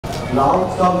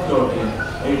clouds come floating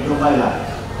into my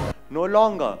life. No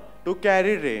longer to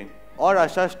carry rain or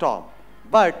usher storm,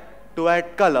 but to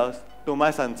add colors to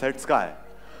my sunset sky.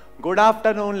 Good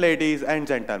afternoon, ladies and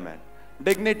gentlemen,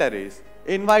 dignitaries,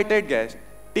 invited guests,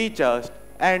 teachers,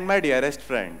 and my dearest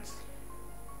friends.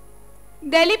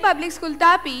 Delhi Public School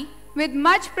Tapi, with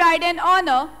much pride and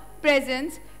honor,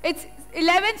 presents its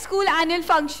 11th school annual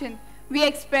function. We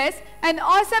express an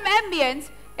awesome ambience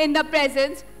in the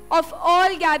presence of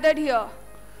all gathered here.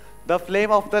 The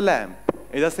flame of the lamp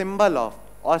is a symbol of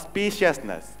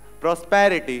auspiciousness,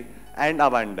 prosperity, and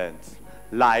abundance.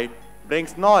 Light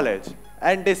brings knowledge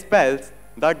and dispels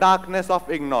the darkness of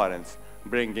ignorance,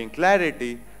 bringing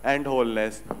clarity and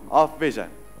wholeness of vision.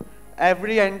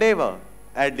 Every endeavor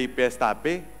at DPS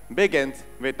Tapi begins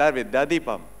with our Vidya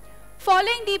Deepam.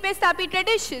 Following DPS Tapi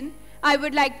tradition, I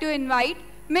would like to invite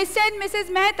Mr. and Mrs.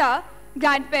 Mehta,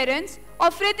 grandparents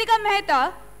of Ritika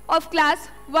Mehta of class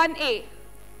 1A.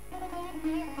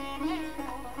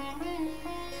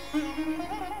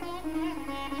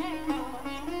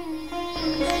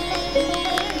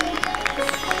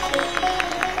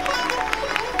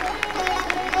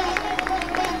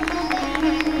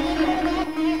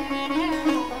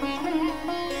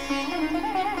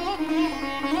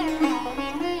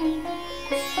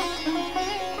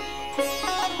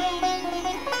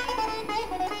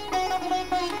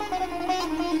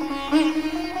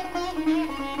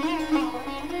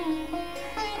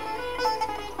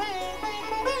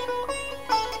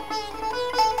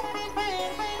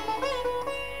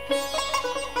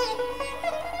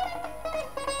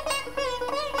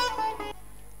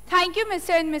 Thank you, Mr.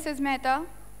 and Mrs. Mehta.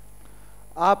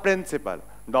 Our principal,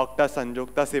 Dr.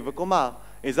 Sanjeev Kumar,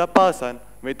 is a person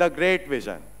with a great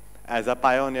vision. As a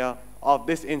pioneer of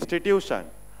this institution,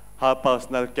 her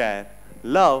personal care,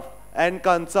 love, and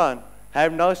concern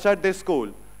have nurtured this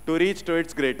school to reach to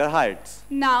its greater heights.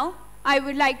 Now, I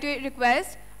would like to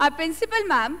request our principal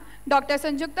ma'am, Dr.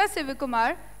 Sanjukta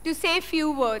Sivakumar, to say a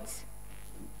few words.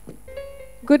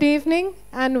 Good evening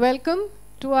and welcome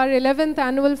to our 11th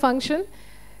annual function.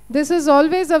 This is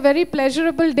always a very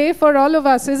pleasurable day for all of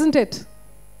us, isn't it?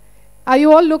 Are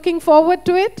you all looking forward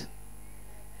to it?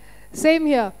 Same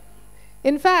here.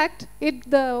 In fact,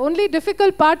 the only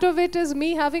difficult part of it is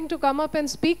me having to come up and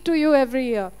speak to you every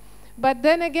year. But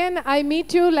then again, I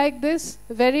meet you like this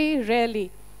very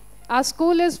rarely. Our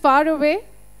school is far away,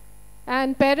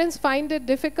 and parents find it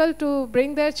difficult to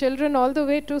bring their children all the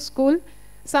way to school.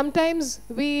 Sometimes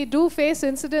we do face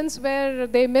incidents where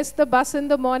they miss the bus in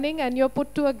the morning and you're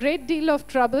put to a great deal of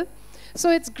trouble. So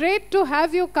it's great to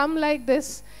have you come like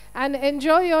this and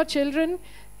enjoy your children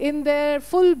in their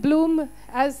full bloom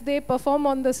as they perform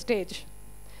on the stage.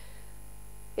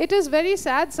 It is very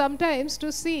sad sometimes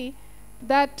to see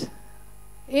that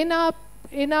in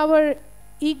our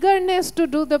eagerness to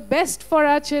do the best for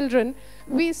our children,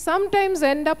 we sometimes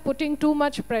end up putting too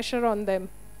much pressure on them.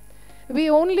 We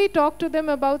only talk to them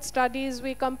about studies,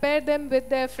 we compare them with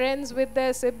their friends, with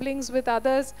their siblings, with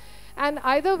others, and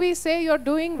either we say you're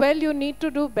doing well, you need to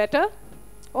do better,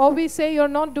 or we say you're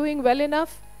not doing well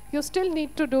enough, you still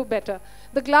need to do better.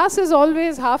 The glass is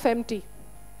always half empty.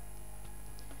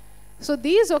 So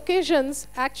these occasions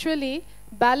actually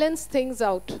balance things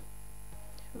out.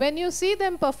 When you see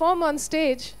them perform on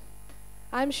stage,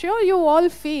 I'm sure you all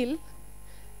feel,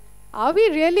 are we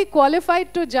really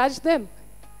qualified to judge them?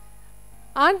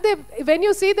 Aren't they, when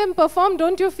you see them perform,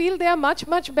 don't you feel they are much,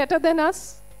 much better than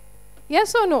us?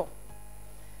 Yes or no?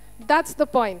 That's the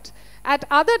point. At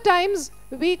other times,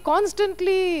 we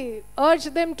constantly urge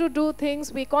them to do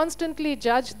things, we constantly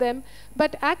judge them,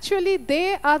 but actually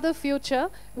they are the future,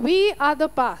 we are the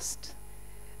past.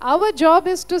 Our job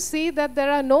is to see that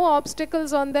there are no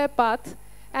obstacles on their path,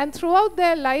 and throughout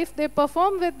their life, they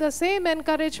perform with the same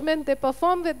encouragement, they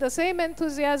perform with the same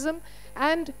enthusiasm,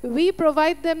 and we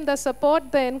provide them the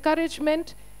support, the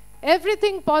encouragement,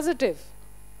 everything positive.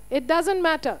 It doesn't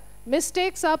matter.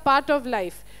 Mistakes are part of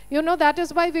life. You know, that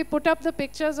is why we put up the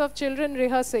pictures of children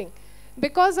rehearsing,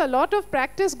 because a lot of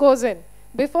practice goes in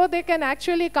before they can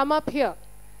actually come up here.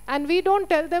 And we don't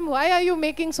tell them, why are you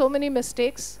making so many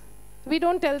mistakes? We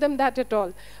don't tell them that at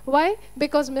all. Why?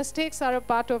 Because mistakes are a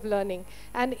part of learning.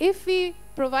 And if we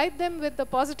provide them with the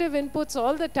positive inputs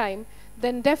all the time,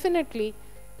 then definitely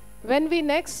when we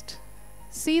next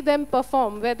see them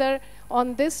perform, whether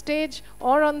on this stage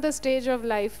or on the stage of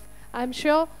life, I'm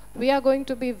sure we are going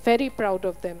to be very proud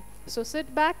of them. So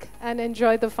sit back and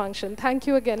enjoy the function. Thank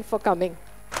you again for coming.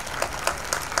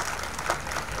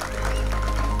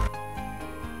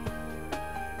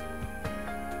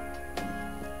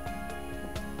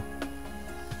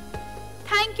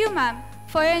 Thank you, ma'am,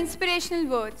 for your inspirational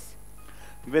words.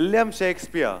 William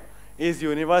Shakespeare is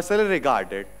universally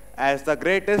regarded as the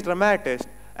greatest dramatist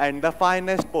and the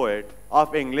finest poet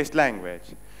of English language.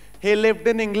 He lived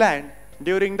in England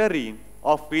during the reign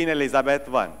of Queen Elizabeth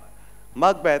I.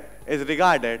 Macbeth is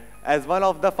regarded as one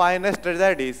of the finest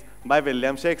tragedies by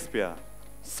William Shakespeare.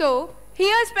 So,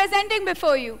 here's presenting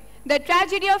before you the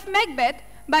tragedy of Macbeth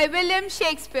by William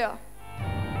Shakespeare.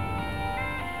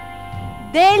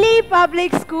 Delhi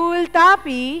Public School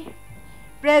Tapi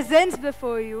presents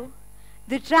before you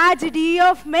the tragedy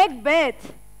of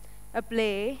Macbeth, a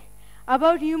play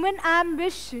about human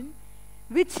ambition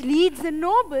which leads a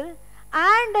noble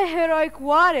and a heroic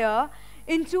warrior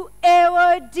into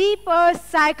ever deeper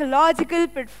psychological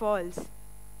pitfalls.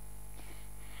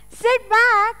 Sit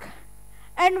back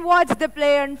and watch the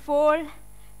play unfold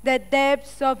the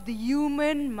depths of the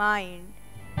human mind.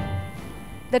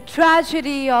 The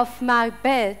tragedy of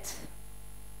Macbeth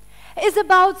is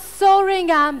about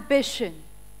soaring ambition,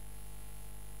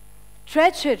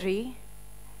 treachery,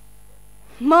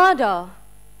 murder,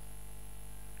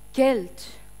 guilt,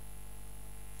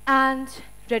 and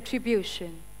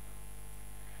retribution.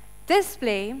 This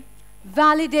play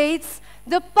validates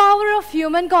the power of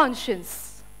human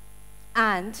conscience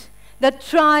and the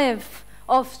triumph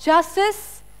of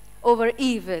justice over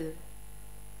evil.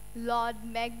 Lord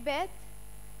Macbeth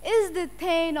is the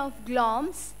Thane of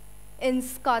Glamis in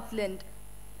Scotland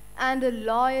and a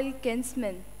loyal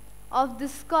kinsman of the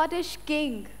Scottish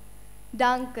king,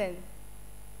 Duncan.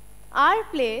 Our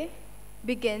play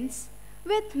begins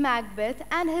with Macbeth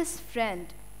and his friend,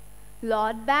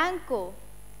 Lord Banquo,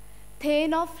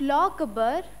 Thane of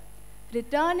Lochaber,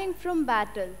 returning from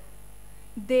battle.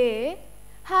 They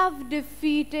have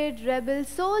defeated rebel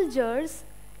soldiers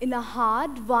in a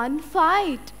hard-won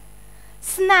fight,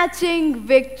 snatching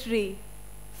victory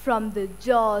from the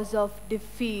jaws of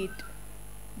defeat.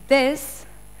 This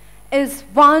is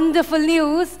wonderful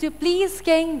news to please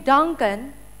King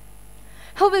Duncan,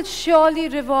 who will surely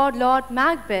reward Lord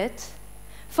Macbeth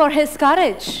for his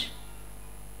courage.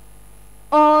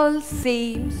 All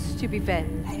seems to be well.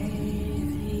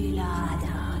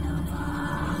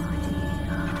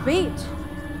 Wait.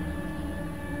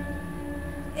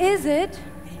 Is it?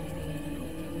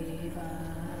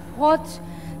 What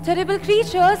terrible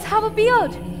creatures have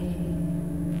appeared?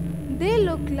 They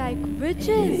look like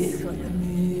witches.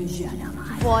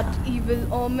 What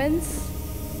evil omens?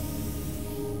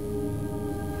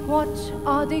 What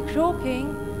are they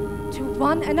croaking to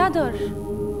one another?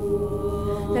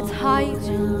 Let's hide,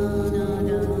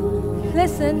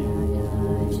 listen,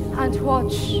 and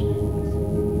watch.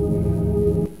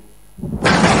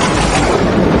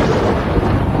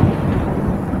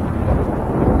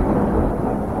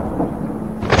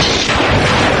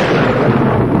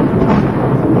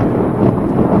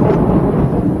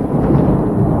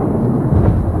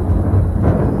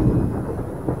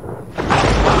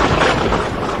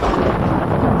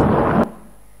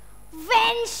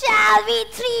 When shall we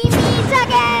three meet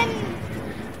again?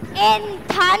 In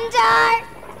thunder,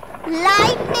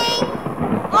 lightning,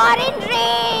 or in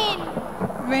rain?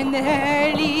 When the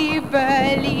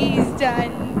hurly-burly's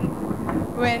done,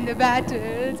 when the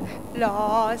battle's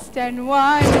lost and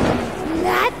won.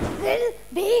 That will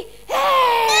be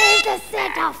here, the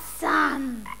set of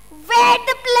sun. Where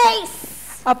the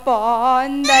place?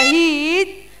 Upon the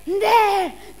heath,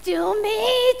 There to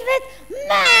meet with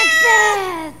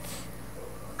Macbeth.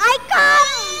 I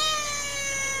come,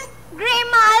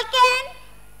 Grimalkin.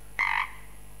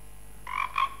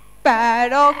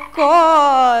 Paddock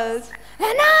calls.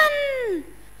 Anon!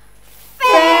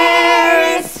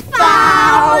 Fair is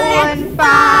foul and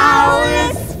foul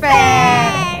is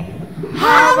fair.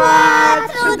 Hover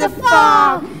through the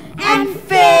fog and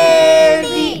fill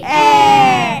the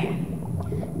air.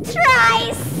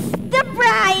 Thrice the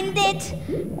blinded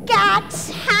cat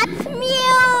hath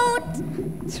mewed.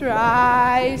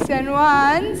 Thrice and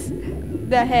once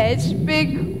the hedge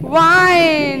pig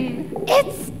whined.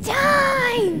 It's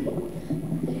time!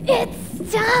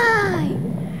 It's time!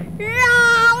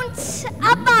 Round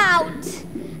about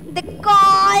the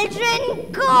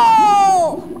cauldron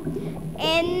go,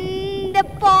 in the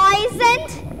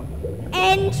poisoned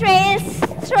entrails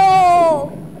throw.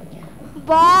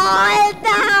 Boil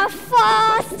thou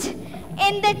first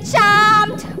in the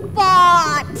charmed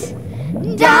pot.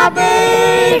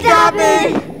 Double,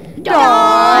 double,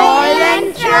 toil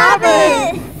and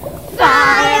trouble.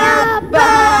 Fire,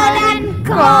 burn and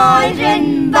cauldron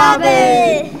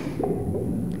bubble.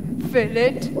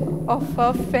 Fillet of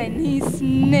a fenny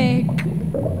snake.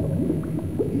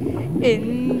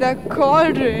 In the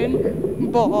cauldron,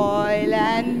 boil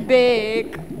and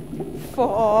bake.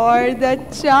 For the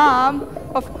charm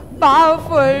of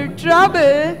powerful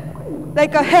trouble,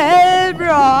 like a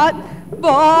hell-brought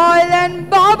boil and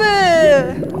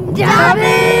bubble.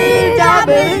 Double,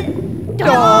 double,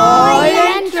 toil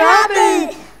and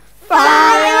trouble,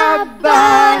 fire,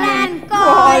 burn and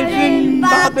cauldron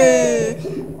bubble.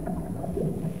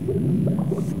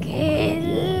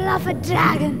 Scale of a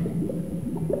dragon.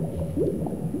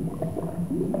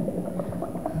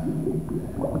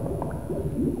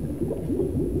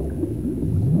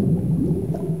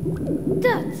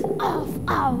 Death of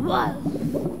a wolf.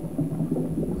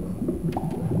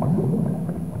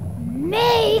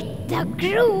 Make the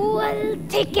cruel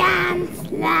thick and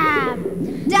slab.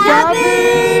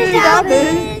 Double,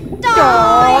 double,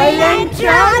 toil and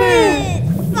trouble,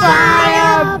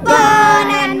 fire, burn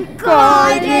and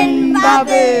cauldron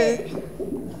bubble.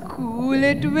 Cool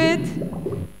it with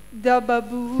the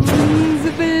baboon's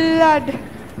blood.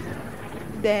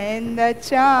 Then the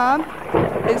charm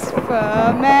is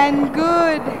firm and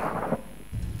good.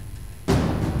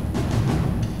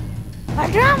 A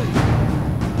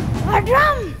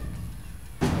drum,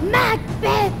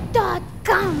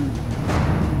 Macbeth.com.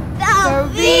 The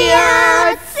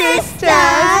weird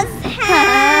sisters,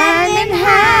 hand in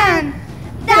hand,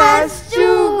 thus to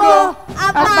go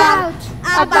about,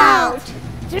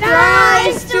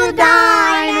 tries to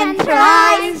dine and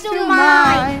tries to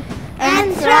mine,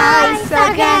 and tries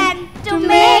again to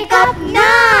make up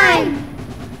 9.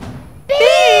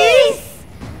 Peace!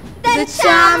 The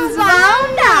charm's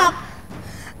wound up.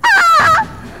 Ah!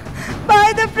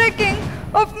 By the pricking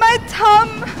of my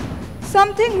thumb,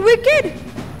 something wicked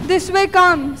this way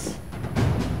comes.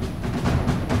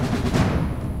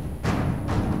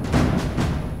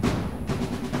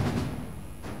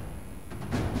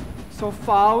 So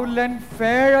foul and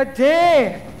fair a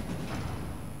day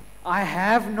I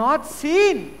have not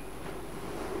seen.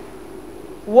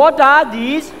 What are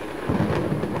these?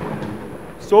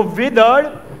 So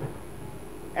withered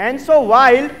and so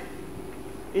wild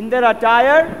in their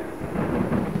attire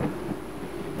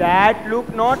that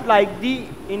look not like the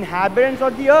inhabitants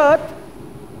of the earth,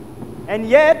 and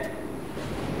yet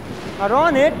are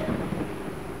on it.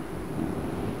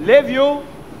 Live you,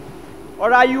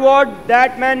 or are you odd?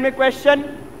 That man may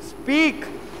question. Speak,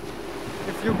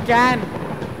 if you can.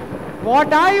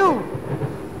 What are you?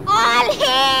 All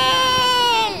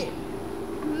hail!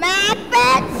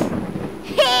 Macbeth,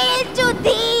 hail to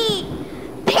thee,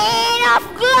 pain of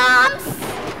glums!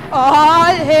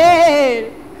 All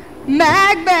hail!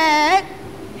 Macbeth,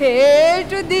 hail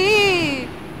to thee,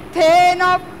 Thane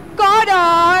of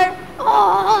Cawdor!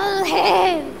 All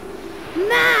hail!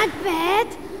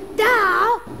 Macbeth,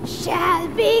 thou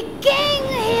shalt be king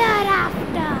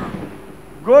hereafter.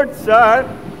 Good sir,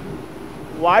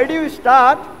 why do you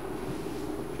start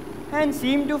and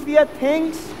seem to fear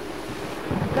things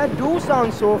that do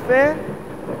sound so fair?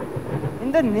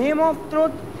 In the name of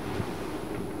truth,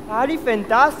 are ye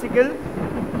fantastical?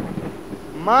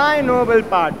 My noble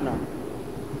partner,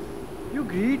 you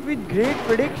greet with great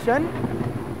prediction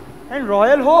and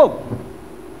royal hope.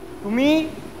 To me,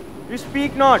 you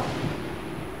speak not.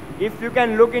 If you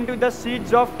can look into the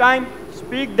seeds of time,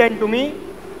 speak then to me.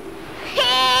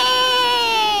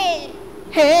 Hail!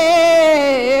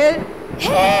 Hail!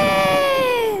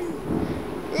 Hail!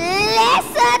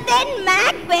 Lesser than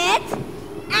Macbeth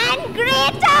and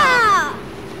greater!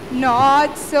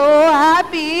 Not so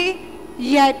happy,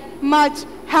 yet much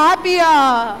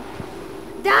happier.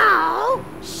 Thou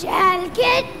shalt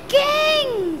get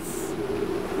kings,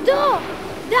 though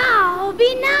thou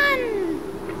be none.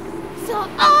 So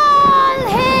all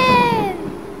hail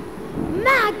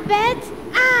Macbeth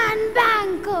and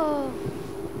Banquo.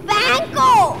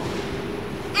 Banquo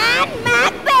and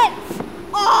Macbeth,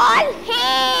 all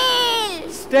hail!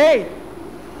 Stay.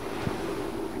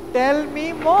 Tell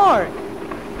me more.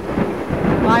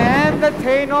 I am the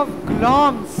Thane of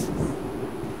Glums.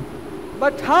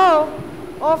 But how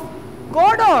of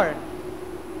Cawdor?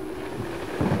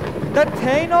 The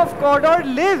Thane of Cawdor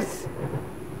lives,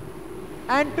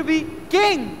 and to be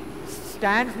king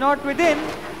stands not within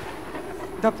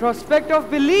the prospect of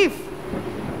belief.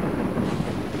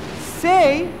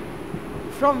 Say,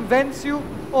 from whence you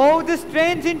owe this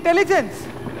strange intelligence?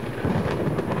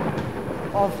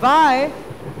 Or why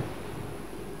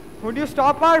would you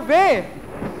stop our way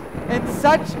in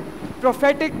such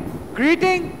prophetic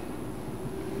greeting?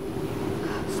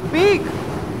 Speak,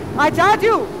 I charge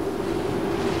you.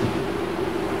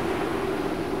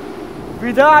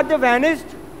 Whither are they vanished?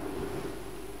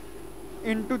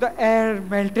 Into the air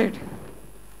melted.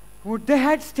 Would they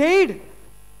had stayed?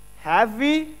 Have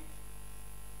we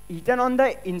eaten on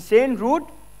the insane route?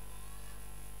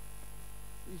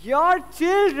 Your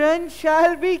children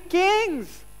shall be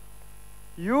kings.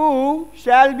 You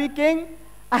shall be king.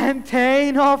 And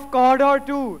Thane of Cawdor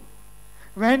too.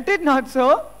 Went it not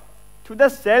so? To the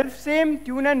self-same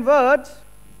tune and words.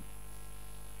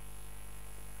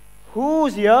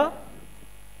 Who's here?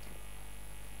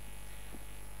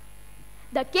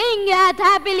 The king hath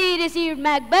happily received,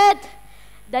 Macbeth,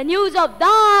 the news of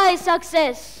thy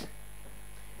success.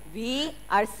 We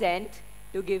are sent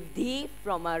to give thee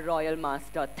from our royal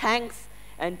master thanks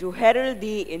and to herald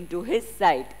thee into his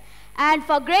sight. And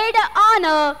for greater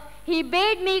honor, he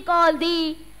bade me call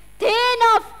thee Thane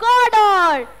of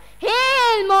Cawdor.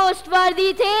 Hail, most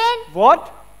worthy Thane!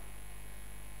 What?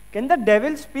 Can the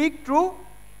devil speak true?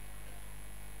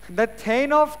 The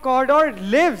Thane of Cawdor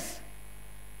lives.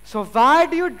 So why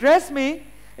do you dress me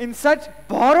in such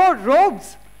borrowed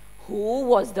robes? Who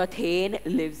was the Thane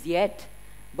lives yet,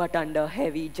 but under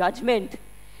heavy judgment.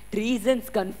 Treasons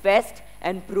confessed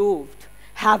and proved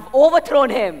have overthrown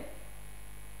him.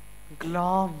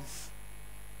 Gloms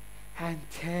and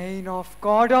Thane of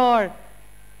Cawdor.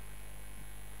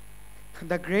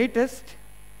 The greatest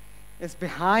is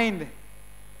behind.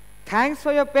 Thanks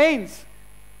for your pains.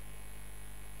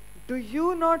 Do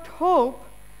you not hope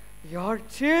your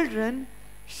children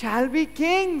shall be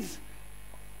kings?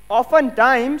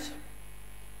 Oftentimes,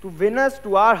 to win us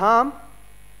to our harm,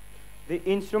 the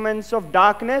instruments of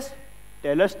darkness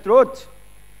tell us truth.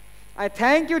 I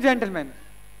thank you, gentlemen.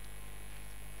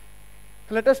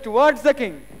 Let us towards the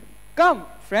king. Come,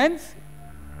 friends.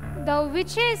 The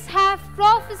witches have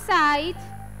prophesied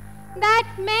that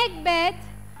Macbeth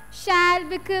shall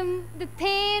become the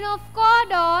Thane of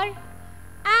Cawdor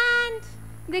and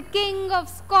the King of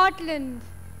Scotland.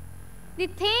 The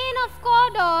Thane of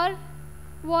Cawdor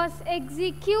was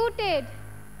executed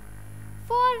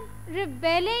for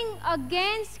rebelling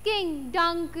against King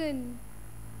Duncan.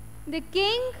 The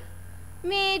king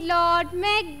made Lord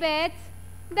Macbeth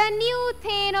the new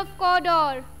Thane of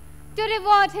Cawdor to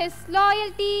reward his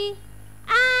loyalty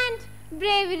and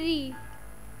bravery.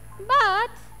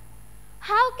 But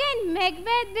how can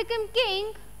Macbeth become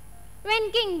king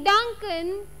when King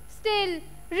Duncan still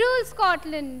rules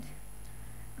Scotland?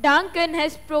 Duncan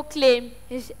has proclaimed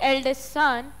his eldest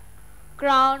son,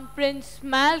 Crown Prince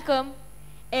Malcolm,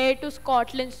 heir to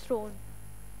Scotland's throne.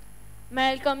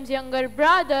 Malcolm's younger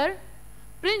brother,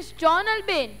 Prince John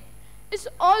Albane, is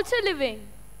also living.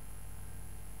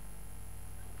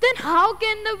 Then how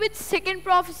can the witch's second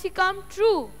prophecy come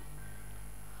true?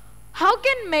 How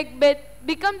can Macbeth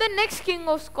become the next king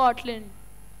of Scotland?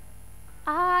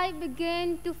 I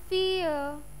began to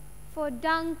fear for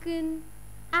Duncan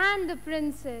and the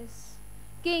princess.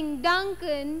 King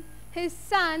Duncan, his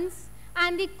sons,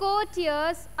 and the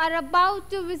courtiers are about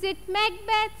to visit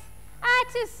Macbeth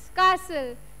at his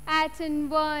castle at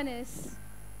Inverness.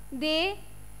 They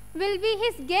will be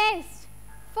his guests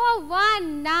for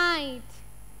one night.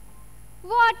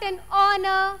 What an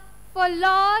honor for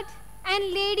Lord and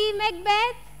Lady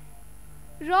Macbeth,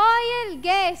 royal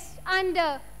guests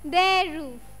under their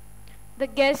roof. The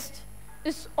guest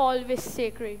is always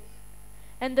sacred,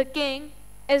 and the king,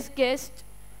 as guest,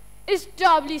 is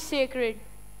doubly sacred.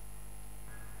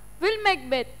 Will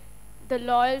Macbeth, the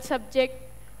loyal subject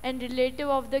and relative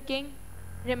of the king,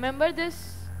 remember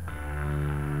this?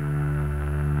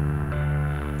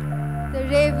 The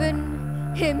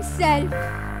raven himself,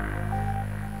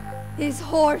 his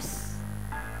horse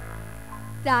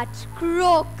that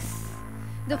croaks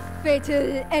the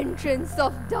fatal entrance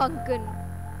of Duncan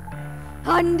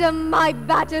under my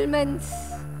battlements.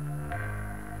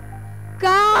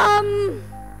 Come,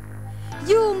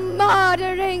 you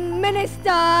murdering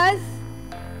ministers,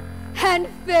 and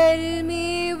fill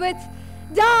me with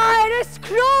direst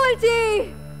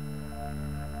cruelty.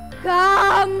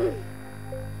 Come,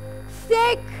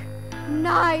 sick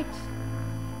night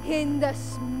in the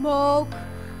smoke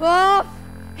of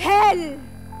hell,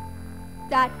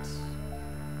 that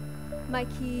my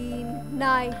keen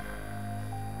knife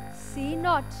see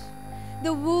not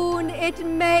the wound it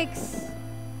makes,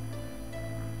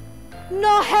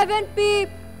 nor heaven peep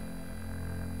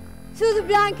through the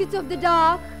blankets of the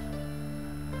dark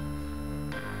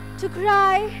to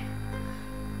cry,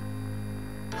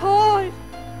 hold,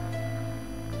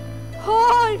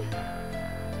 hold.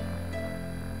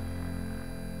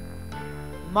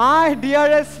 My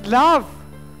dearest love,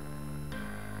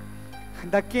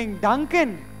 the King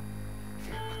Duncan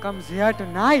comes here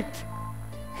tonight.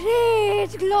 Great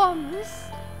Glomus,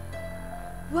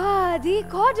 worthy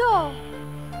Cawdor,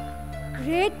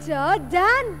 greater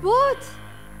than both.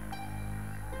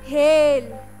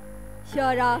 Hail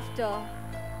hereafter,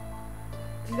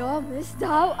 Glomus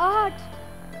thou art,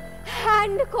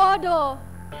 and Cawdor,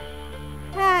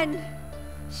 and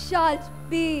shalt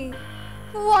be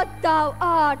what thou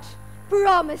art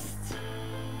promised.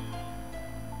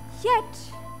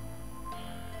 Yet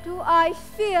do I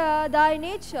fear thy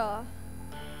nature.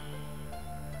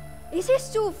 It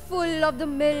is too full of the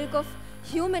milk of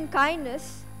human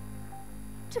kindness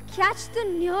to catch the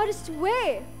nearest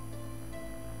way.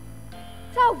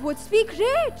 Thou wouldst be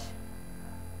great,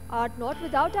 art not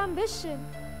without ambition,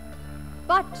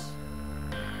 but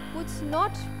wouldst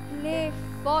not play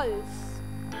false.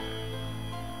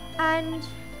 And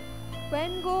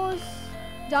when goes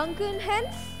Duncan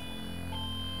hence?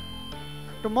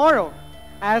 Tomorrow,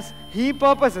 as he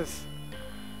purposes.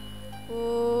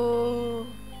 Oh,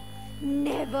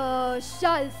 never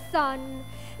shall sun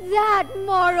that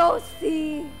morrow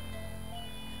see.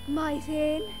 My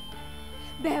Thane,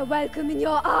 bear welcome in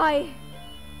your eye.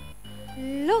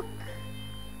 Look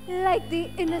like the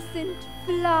innocent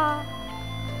flower,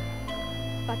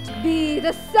 but be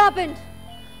the serpent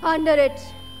under it.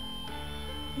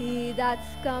 He that's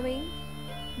coming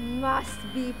must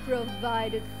be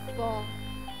provided for.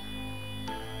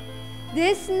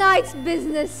 This night's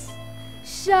business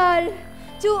shall,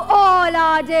 to all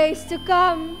our days to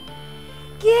come,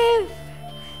 give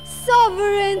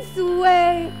sovereign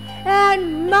sway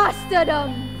and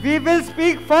masterdom. We will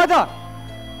speak further.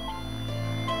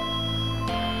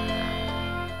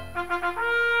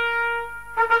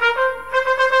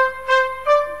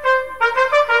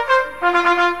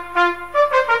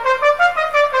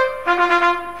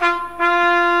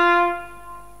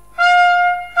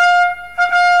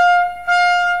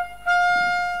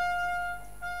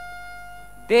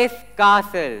 This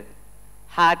castle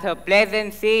hath a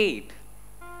pleasant seat.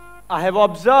 I have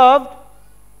observed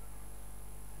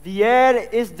the air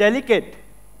is delicate.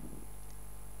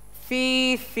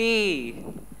 See,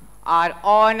 our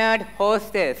honored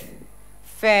hostess,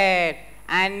 fair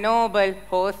and noble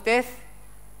hostess,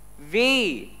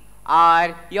 we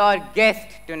are your guest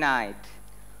tonight.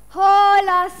 All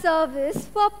our service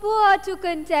for poor to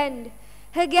contend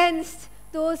against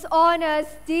those honors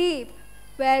deep,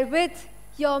 wherewith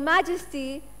your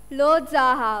majesty loads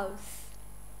our house.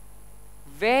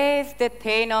 Where's the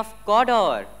Thane of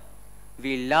Cawdor?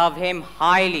 We love him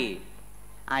highly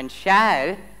and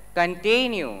shall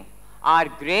continue our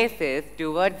graces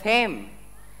towards him.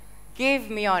 Give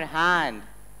me your hand,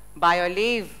 by your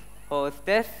leave,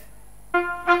 hostess.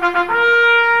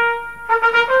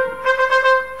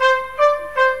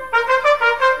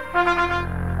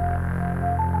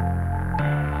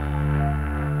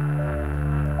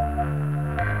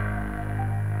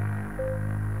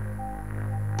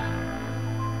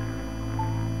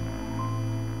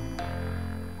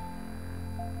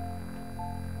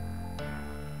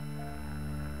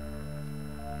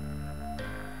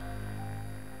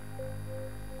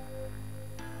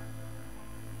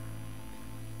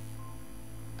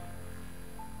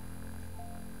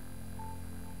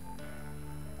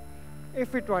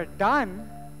 If it were done,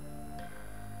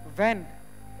 when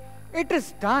it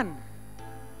is done,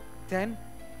 then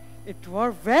it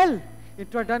were well,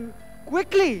 it were done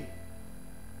quickly.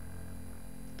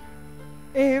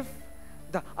 If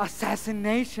the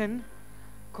assassination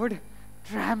could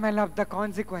trammel up the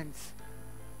consequence.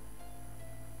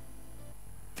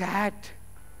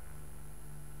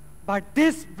 But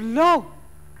this blow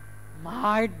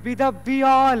might be the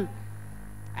be-all,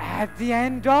 at the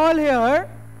end all here.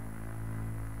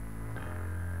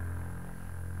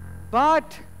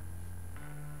 But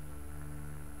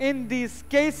in these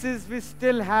cases, we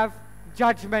still have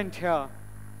judgment here,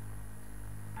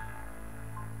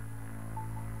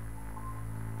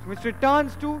 which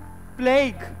returns to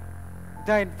Plague,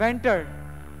 the inventor.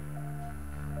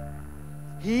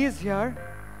 He is here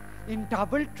in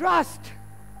double trust.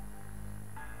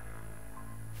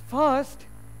 First,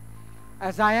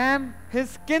 as I am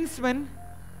his kinsman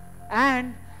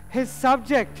and his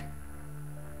subject,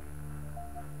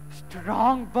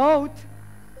 strong both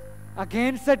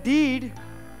against the deed,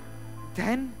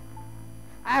 then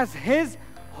as his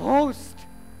host,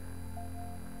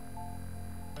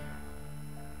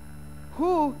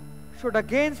 who should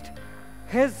against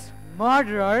his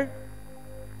murderer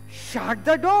shut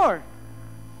the door,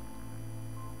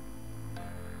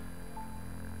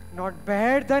 not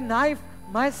bear the knife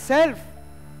myself.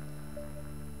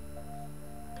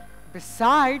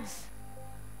 Besides,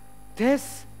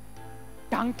 this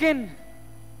Duncan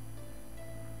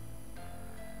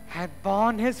had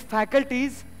borne his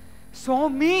faculties so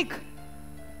meek,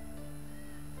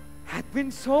 had been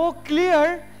so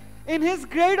clear in his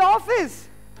great office,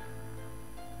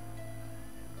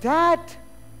 that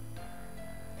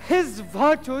his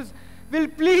virtues will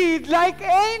plead like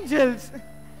angels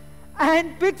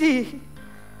and pity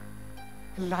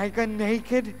like a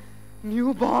naked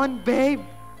newborn babe.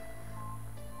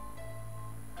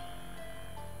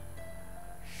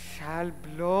 Shall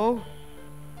blow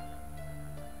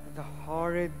the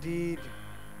horrid deed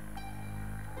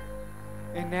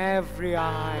in every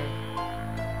eye.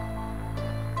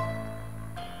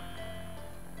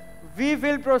 We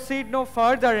will proceed no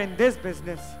further in this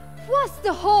business. Was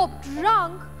the hope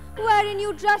drunk wherein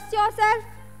you trust yourself?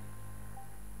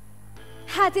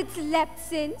 Hath it slept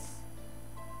since?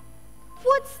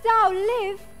 Wouldst thou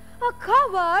live a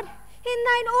coward in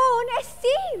thine own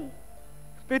esteem?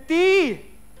 Priti,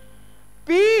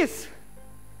 peace!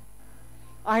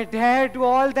 I dare do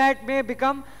all that may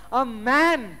become a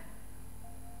man.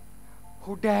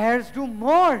 Who dares do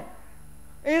more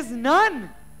is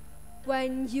none.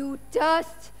 When you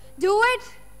durst do it,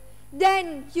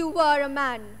 then you were a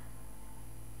man.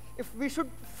 If we should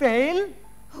fail?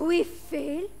 We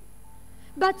fail?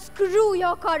 But screw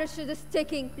your courage to the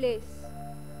sticking place.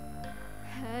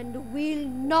 And we'll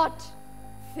not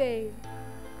fail.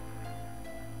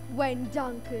 When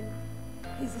Duncan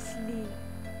is asleep,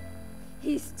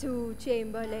 his 2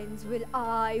 chamberlains will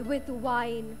eye with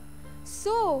wine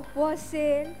so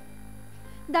wassail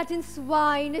that in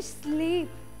swinish sleep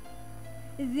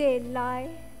they lie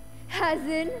as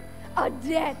in a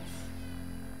death.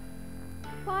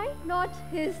 Why not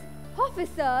his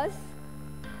officers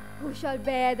who shall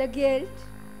bear the guilt?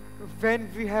 When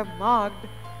we have marked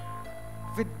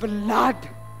with blood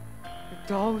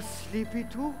those sleepy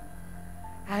too,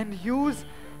 and use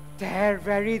their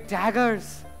very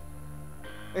daggers,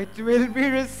 it will be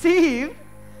received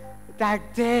that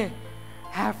they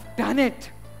have done it.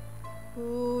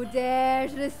 Who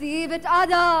dares receive it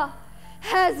other,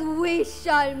 as we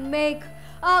shall make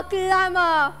a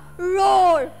clamor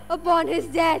roar upon his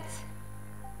death.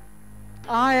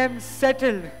 I am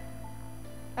settled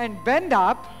and bend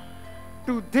up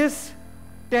to this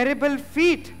terrible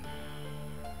feat.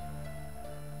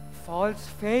 False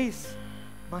face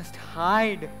must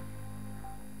hide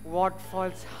what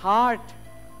false heart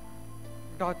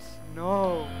doth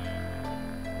know.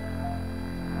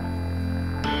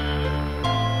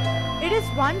 It is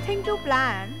one thing to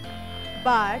plan,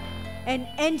 but an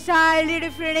entirely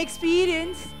different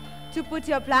experience to put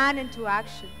your plan into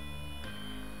action.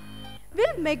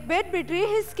 Will Macbeth betray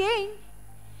his king,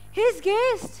 his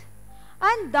guest,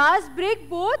 and thus break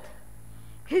both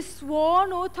his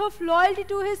sworn oath of loyalty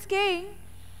to his king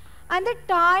and the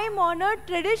time-honored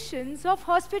traditions of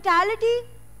hospitality?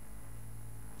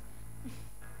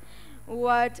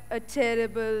 What a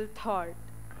terrible thought.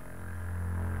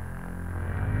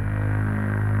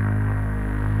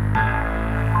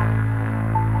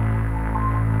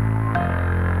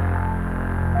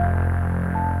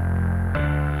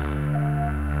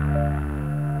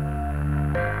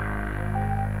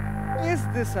 Is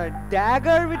this a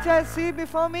dagger which I see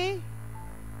before me?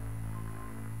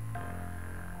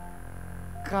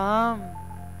 Come.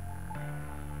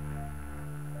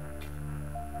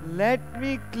 Let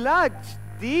me clutch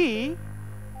thee.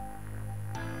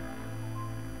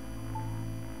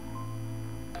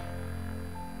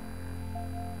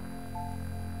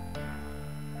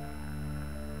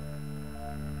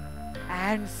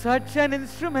 And such an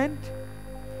instrument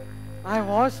I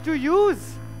was to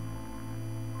use.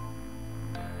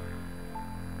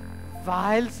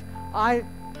 Whilst I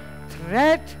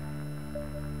threat,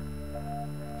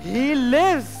 he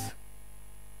lives.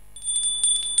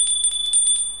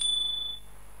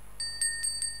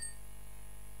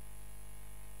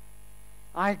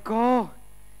 I go,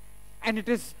 and it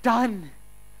is done.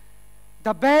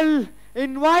 The bell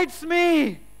invites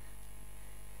me.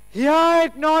 Hear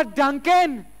it not,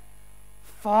 Duncan,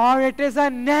 for it is a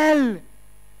knell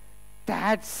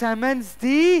that summons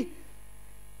thee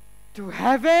to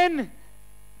heaven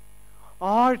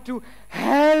or to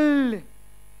hell.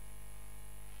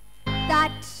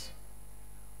 That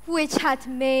which hath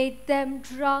made them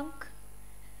drunk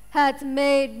hath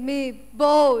made me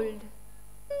bold.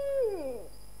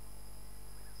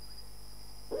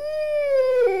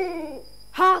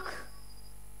 Hark!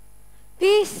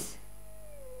 Peace!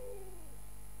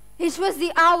 It was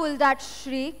the owl that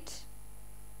shrieked.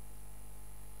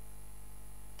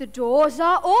 The doors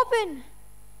are open,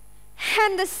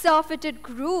 and the surfeited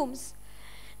grooms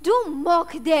do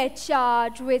mock their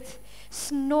charge with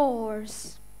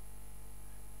snores.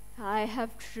 I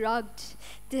have drugged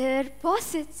their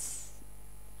possets.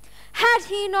 Had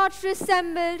he not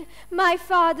resembled my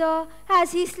father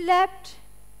as he slept,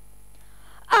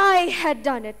 I had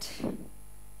done it.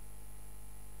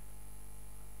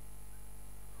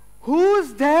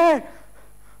 Who's there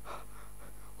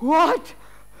What?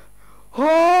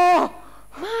 Oh!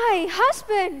 My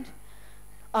husband!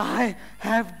 I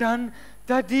have done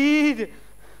the deed.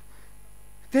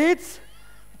 Didst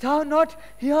thou not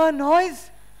hear noise?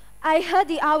 I heard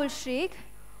the owl shriek.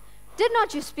 Did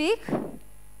not you speak?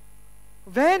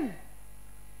 When?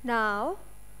 Now?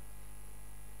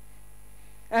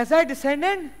 As I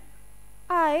descended?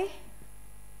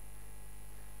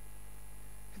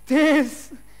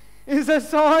 This is a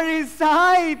sorry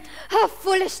sight. A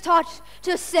foolish thought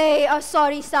to say a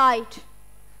sorry sight.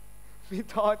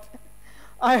 Methought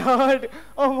I heard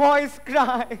a voice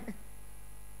cry,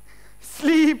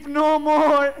 sleep no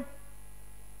more.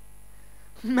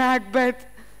 Macbeth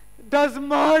does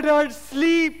murdered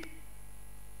sleep.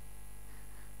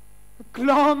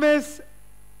 Clomis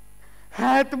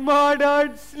hath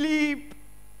murdered sleep.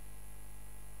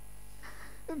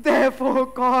 Therefore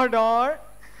Cawdor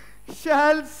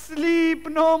shall sleep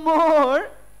no more.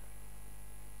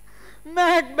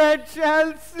 Macbeth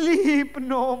shall sleep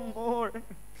no more.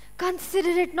 Consider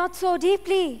it not so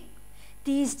deeply.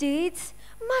 These deeds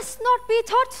must not be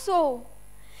thought so.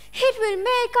 It will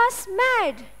make us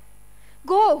mad.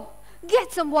 Go,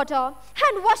 get some water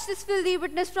and wash this filthy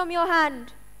witness from your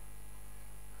hand.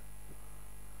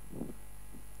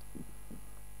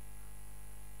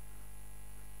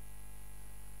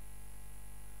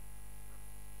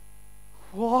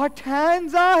 What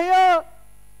hands are here?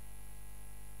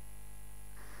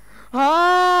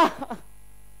 Ah!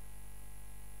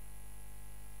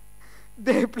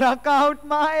 They pluck out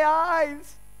my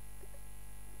eyes.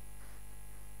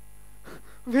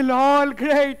 Will all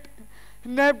great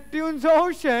Neptune's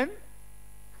ocean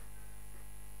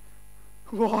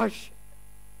wash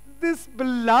this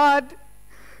blood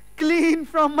clean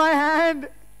from my hand?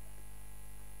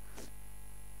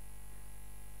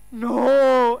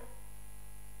 No,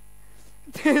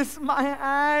 this my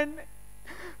hand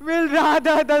will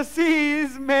rather the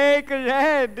seas make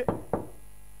red.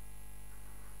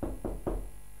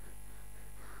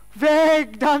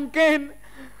 Wake, Duncan,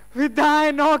 with thy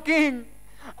knocking,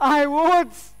 I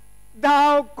wouldst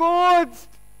thou couldst.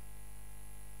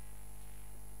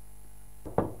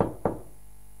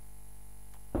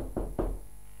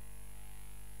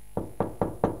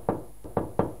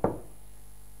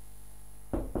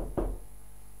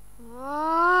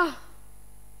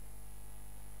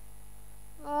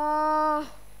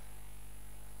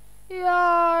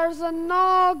 Here's a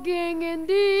knocking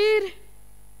indeed.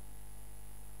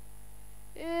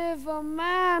 If a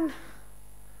man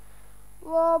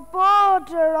were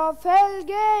porter of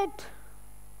Hellgate,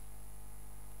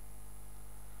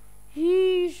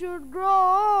 he should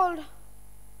grow old,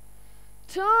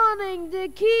 turning the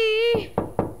key.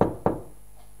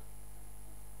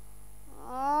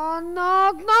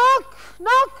 Knock, knock,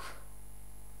 knock.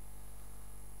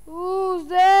 Who's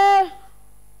there?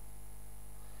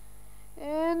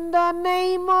 In the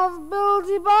name of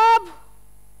Beelzebub?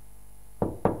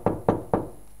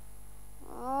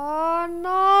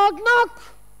 Knock, knock.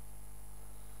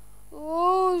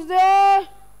 Who's there?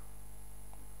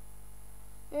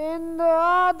 In the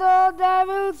other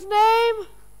devil's name?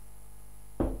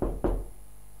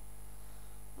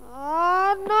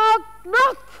 Knock,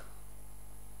 knock.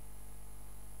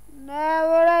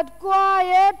 Never at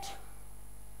quiet.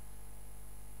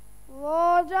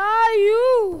 What are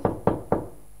you?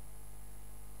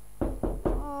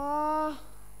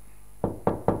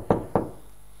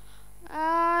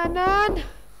 Anand.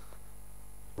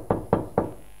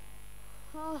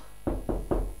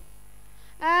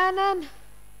 Anand.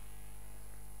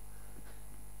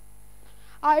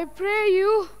 I pray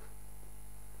you,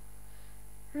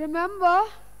 remember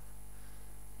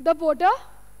the porter?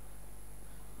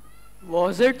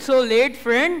 Was it so late,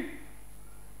 friend?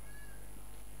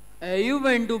 You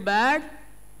went to bed?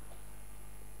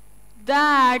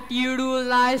 That you do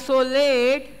lie so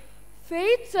late?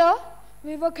 Faith, sir,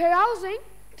 we were carousing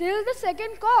till the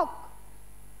second cock.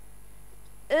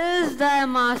 Is thy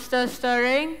master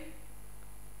stirring?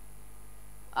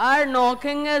 Our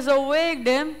knocking has awaked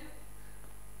him.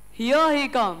 Here he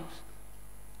comes.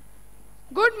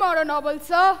 Good morrow, noble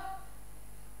sir.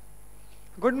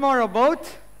 Good morrow,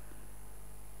 both.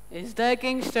 Is the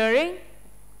king stirring?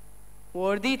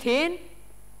 Worthy Thane?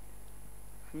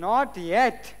 Not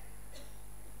yet.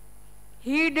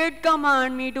 He did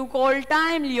command me to call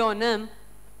timely on him.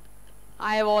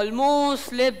 I have almost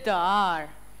slipped the hour.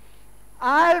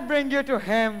 I'll bring you to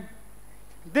him.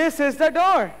 This is the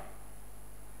door.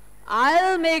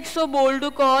 I'll make so bold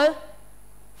to call,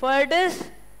 for it is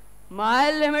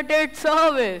my limited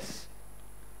service.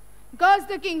 Does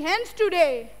the king hence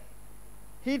today?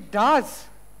 He does.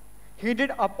 He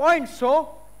did appoint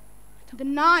so. The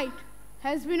night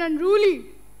has been unruly.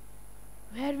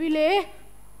 Where we lay,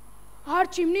 our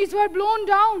chimneys were blown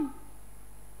down.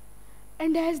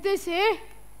 And as they say,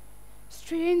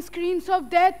 strange screams of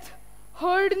death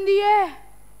heard in the air.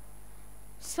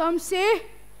 Some say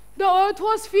the earth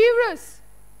was feverish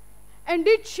and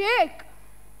did shake.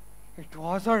 It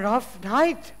was a rough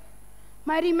night.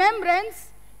 My remembrance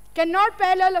cannot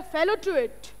parallel a fellow to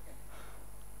it.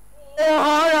 Oh,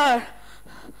 horror!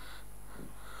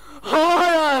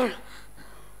 Horror!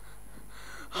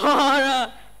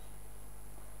 Horror!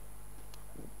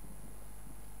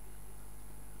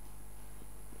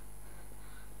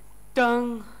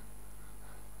 Tongue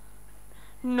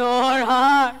nor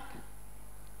heart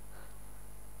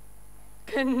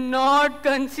cannot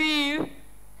conceive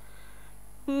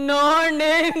nor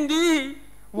name thee.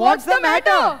 What's the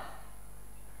matter?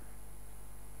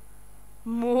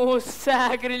 Most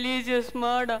sacrilegious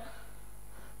murder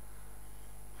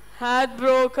hath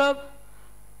broke up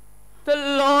the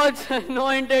Lord's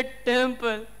anointed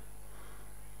temple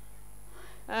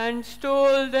and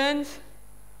stole thence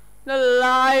the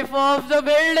life of the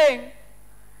building.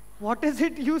 What is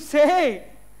it you say?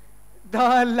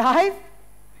 The life?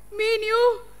 Mean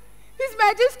you, His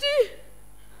Majesty?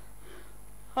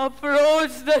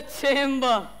 Approach the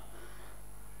chamber.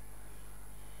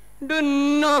 Do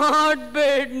not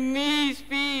bid me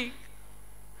speak.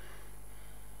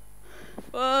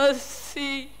 First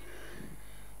see,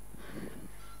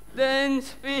 then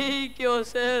speak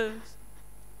yourselves.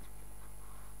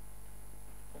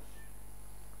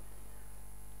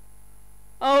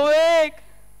 Awake!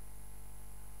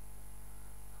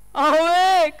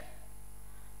 Awake!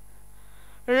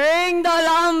 Ring the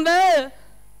alarm bell!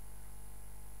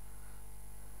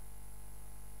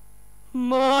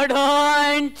 Murder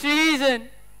and treason!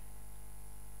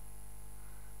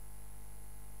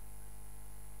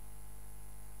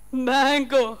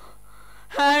 Banco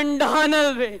and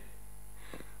Donalby!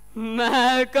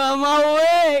 Malcolm,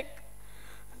 awake!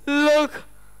 Look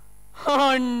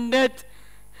on death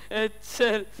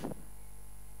itself.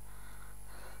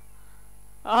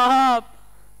 Up!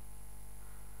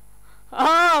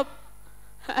 Up!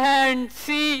 And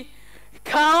see,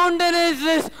 countenance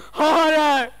this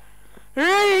horror!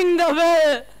 Ring the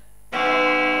bell!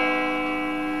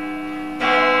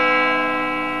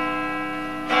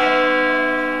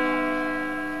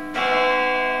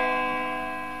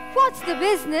 What's the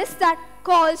business that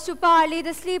calls to parley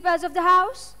the sleepers of the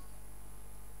house?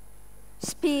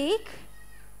 Speak.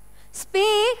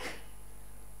 Speak.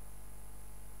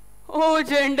 Oh,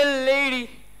 gentle lady,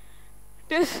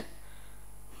 'tis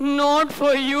not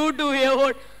for you to hear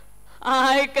what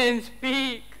I can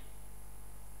speak.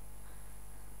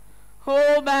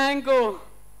 Oh, Banco,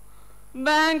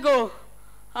 Banco,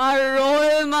 our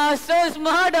royal master's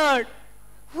murdered.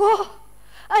 Whoa!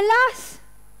 Alas!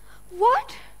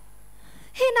 What?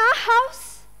 In our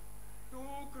house? Too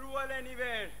cruel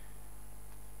anywhere.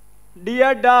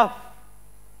 Dear Duff,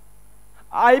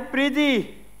 I pray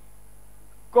thee,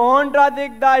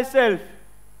 contradict thyself.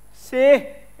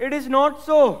 Say it is not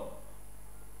so.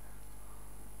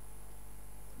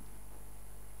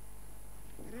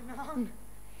 Renown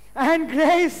and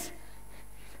grace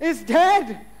is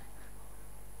dead.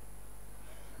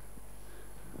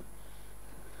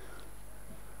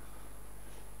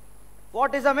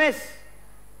 What is amiss?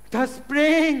 The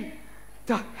spring,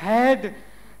 the head,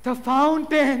 the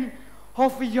fountain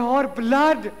of your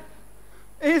blood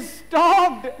is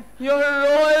stopped. Your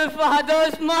royal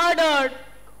father's murdered.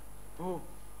 Oh,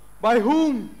 by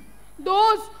whom?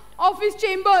 Those of his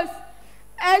chambers,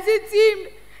 as it seemed,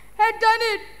 had done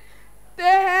it.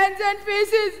 Their hands and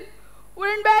faces were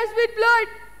embarrassed with blood.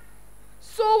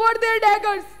 So were their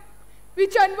daggers,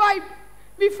 which unwiped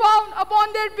we found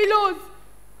upon their pillows.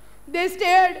 They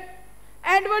stared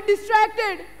and were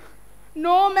distracted.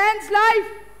 No man's life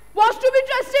was to be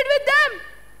trusted with them.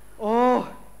 Oh,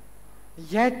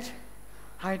 yet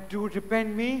I do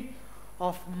repent me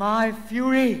of my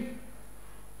fury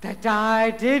that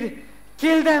I did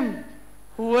kill them.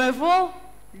 Wherefore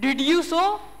did you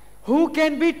so? Who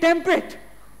can be temperate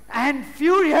and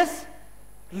furious,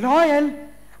 loyal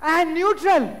and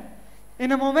neutral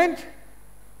in a moment?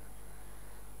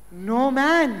 No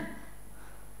man.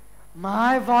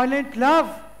 My violent love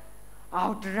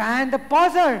outran the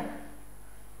poser.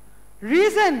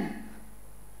 Reason.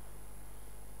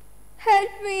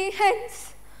 Help me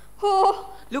hence.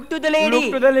 Oh. Look to the lady.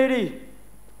 Look to the lady.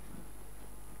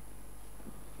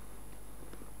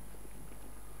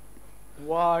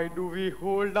 Why do we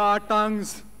hold our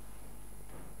tongues?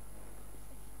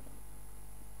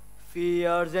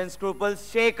 Fears and scruples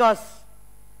shake us.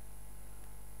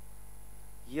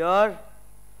 Here,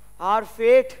 our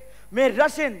fate may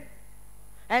rush in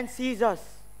and seize us.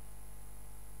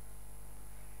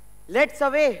 Let's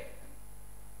away.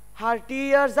 Our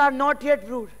tears are not yet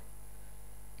brewed.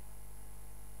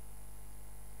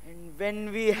 And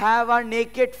when we have our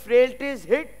naked frailties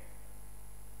hit,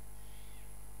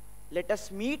 let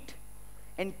us meet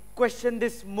and question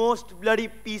this most bloody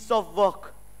piece of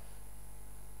work.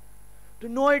 To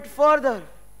know it further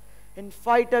and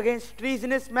fight against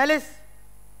treasonous malice.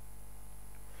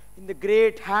 In the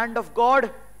great hand of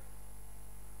God,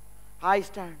 I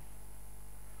stand.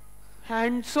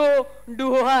 And so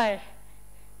do I.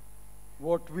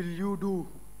 What will you do?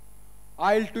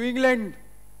 I'll to England.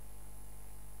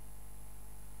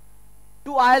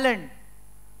 To Ireland.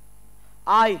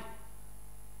 Our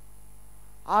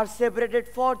separated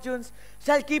fortunes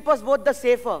shall keep us both the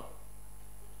safer.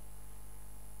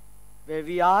 Where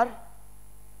we are,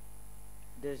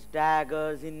 there's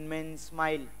daggers in men's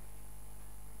smile.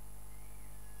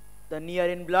 The near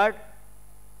in blood,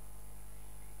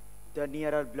 the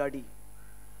nearer bloody.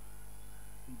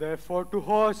 Therefore to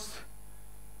horse,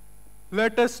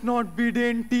 let us not be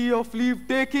dainty of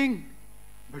leave-taking,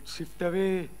 but shift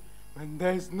away when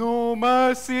there's no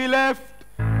mercy left.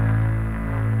 So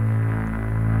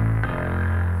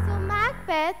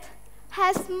Macbeth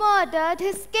has murdered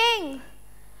his king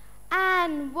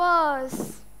and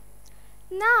worse.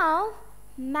 Now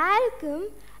Malcolm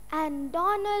and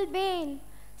Donald Bain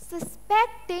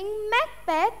suspecting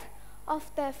Macbeth of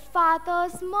their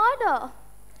father's murder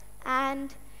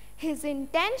and his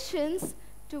intentions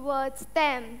towards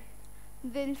them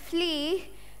will flee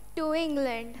to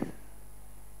England.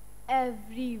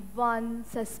 Everyone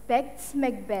suspects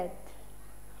Macbeth,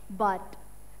 but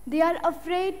they are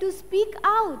afraid to speak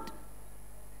out,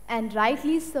 and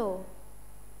rightly so.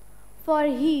 For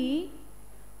he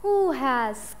who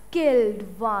has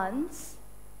killed once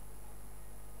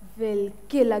will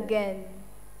kill again,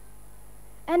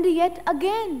 and yet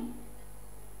again,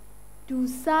 to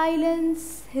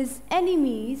silence his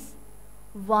enemies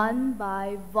one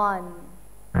by one.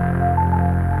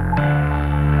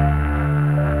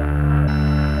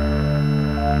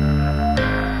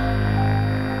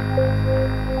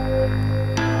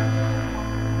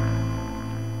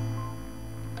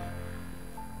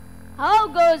 How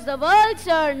goes the world,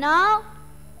 sir, now?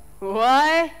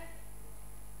 Why?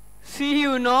 See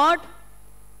you not?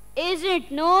 Is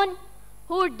it known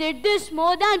who did this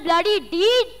more than bloody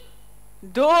deed?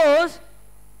 Those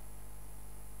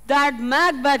that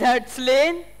Macbeth had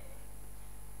slain?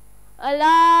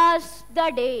 Alas,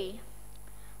 the day.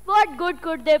 What good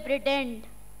could they pretend?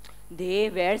 They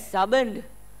were summoned,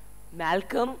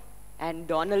 Malcolm and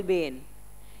Donald Bain,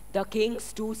 the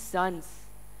king's two sons,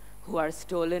 who are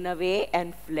stolen away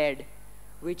and fled,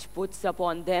 which puts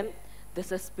upon them the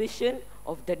suspicion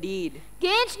of the deed.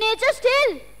 Against nature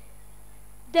still.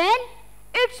 Then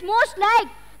it's most like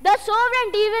the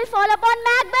sovereignty will fall upon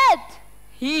Macbeth.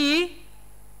 He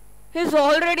is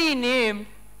already named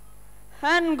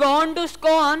and gone to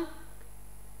scorn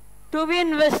to be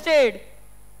invested.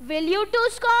 Will you too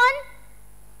scorn?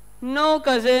 No,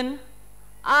 cousin.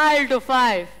 I'll to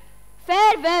 5.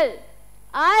 Farewell.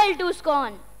 I'll to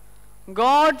scorn.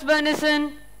 God's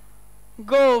benison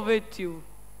go with you,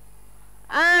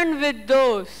 and with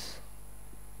those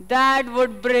that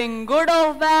would bring good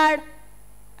of bad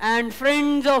and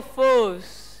friends of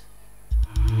foes.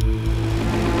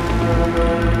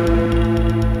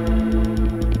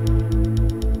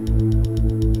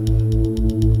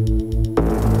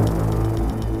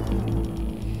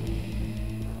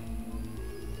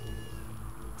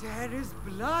 There is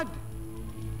blood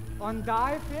on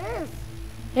thy face.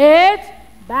 It's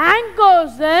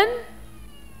Banquo's then.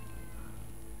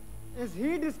 Is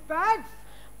he dispatched?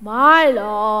 My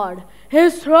lord,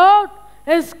 his throat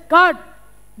is cut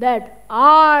that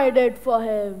I did for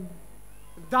him.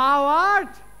 Thou art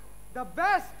the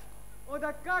best of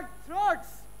the cut throats.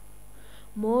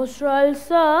 Most royal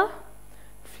sir,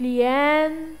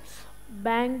 Fleance,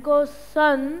 Banquo's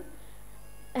son,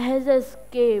 has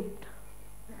escaped.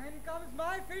 Then comes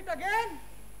my feet again.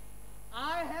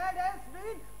 I had else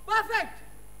been perfect.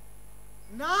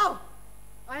 Now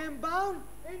I am bound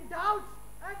in doubts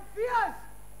and fears.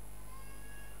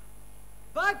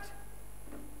 But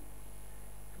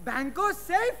Banquo's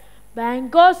safe?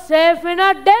 Banquo's safe in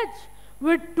a ditch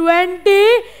with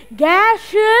 20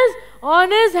 gashes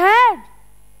on his head.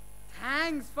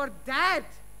 Thanks for that.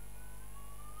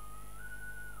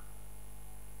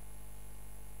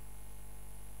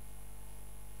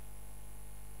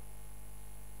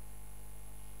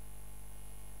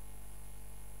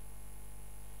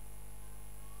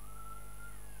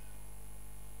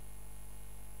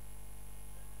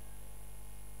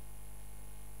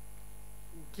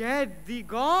 Get thee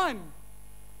gone.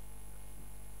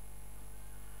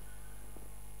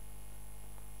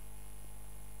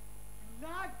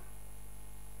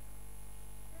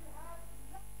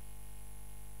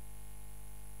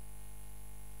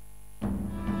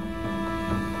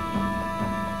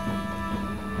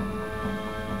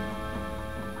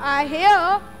 I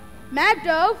hear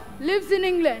Macbeth lives in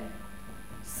England.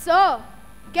 Sir,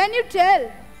 can you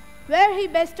tell where he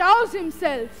bestows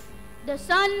himself? The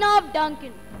son of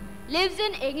Duncan lives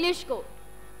in English court.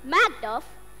 Macduff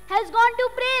has gone to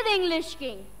pray the English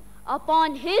king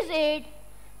upon his aid,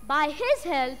 by his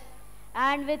help,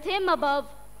 and with him above,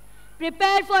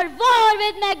 prepare for war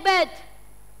with Macbeth.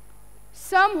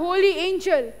 Some holy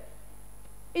angel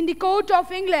in the court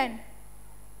of England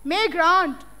may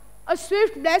grant a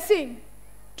swift blessing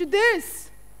to this,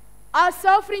 our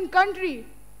suffering country,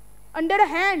 under a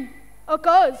hand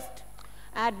accursed.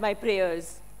 Add my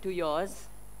prayers to yours.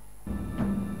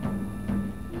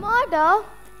 Murder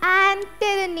and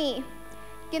tyranny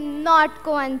cannot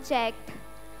go unchecked.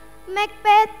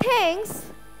 Macbeth thinks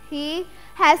he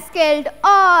has killed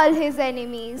all his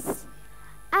enemies,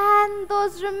 and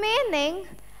those remaining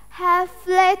have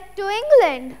fled to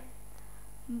England.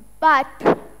 But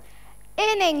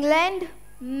in England,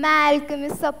 Malcolm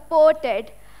is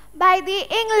supported by the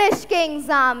English king's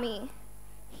army.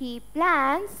 He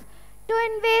plans to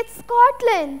invade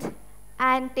Scotland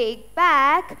and take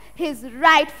back his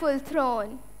rightful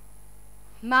throne.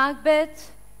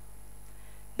 Macbeth,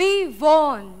 be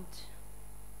warned.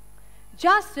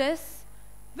 Justice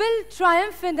will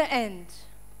triumph in the end.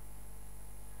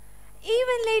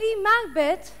 Even Lady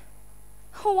Macbeth,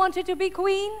 who wanted to be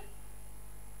queen,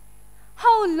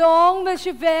 how long will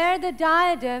she wear the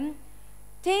diadem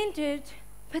tainted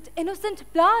with innocent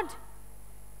blood?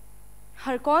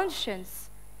 Her conscience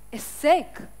is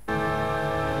sick.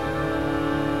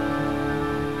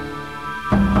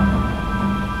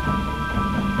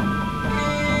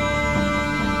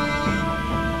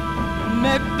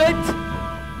 Macbeth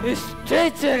is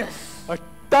treacherous. A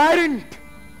tyrant.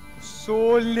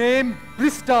 So lame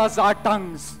blisters our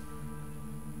tongues.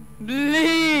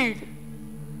 Bleed.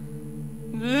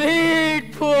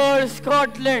 Bleed, poor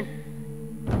Scotland,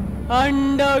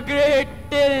 under great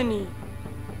tyranny.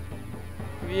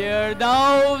 Wear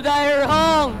thou thy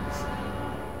wrongs.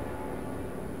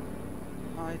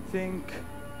 I think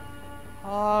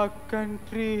our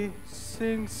country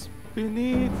sinks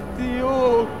beneath the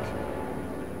oak.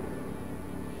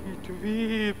 It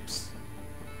weeps,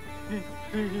 it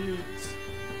bleeds,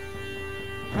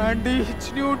 and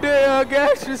each new day a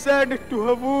gash is added to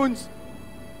her wounds.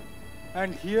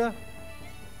 And here,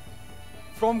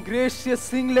 from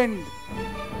gracious England,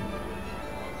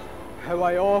 have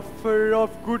I offer of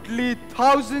goodly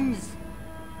thousands.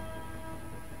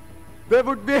 There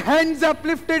would be hands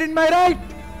uplifted in my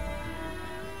right,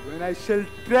 when I shall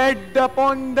tread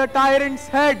upon the tyrant's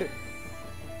head,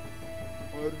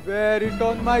 or wear it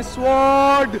on my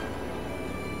sword.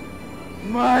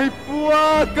 My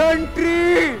poor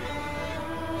country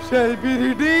shall be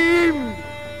redeemed.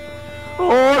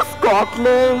 Oh,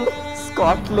 Scotland,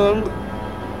 Scotland.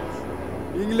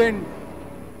 England,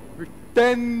 with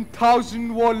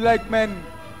 10,000 warlike men,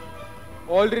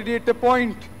 already at a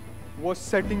point, was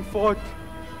setting forth.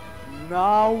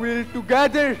 Now will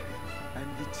together, and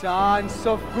the chance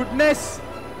of goodness,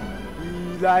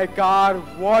 be like our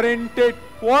warranted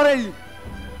quarrel.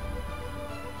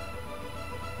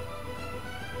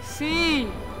 See,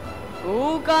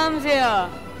 who comes here?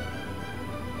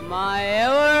 My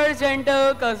ever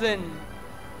gentle cousin.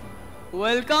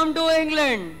 Welcome to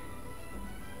England.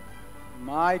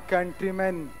 My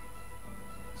countrymen,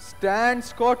 stand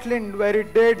Scotland where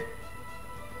it did.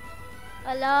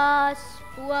 Alas,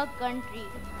 poor country.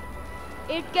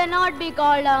 It cannot be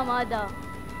called a mother,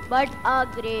 but a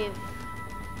grave,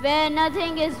 where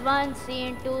nothing is once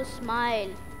seen to smile.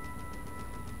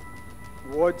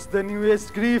 What's the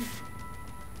newest grief?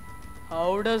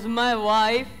 How does my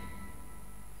wife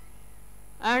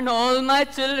and all my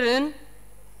children,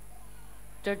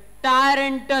 the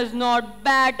tyrant is not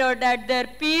battered at their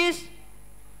peace?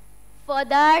 For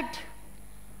that,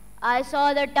 I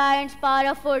saw the tyrant's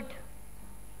power afoot.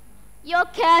 Your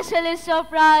castle is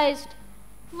surprised.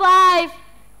 Wife,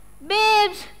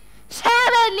 babes,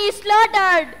 savagely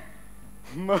slaughtered.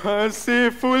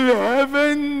 Merciful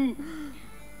heaven!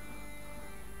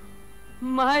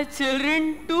 My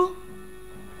children too?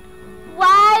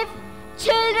 Wife,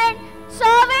 children,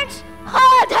 servants,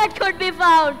 all that could be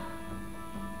found.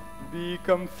 Be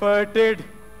comforted.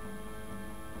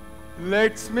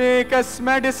 Let's make us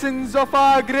medicines of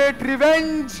our great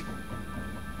revenge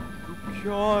to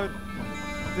cure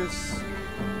this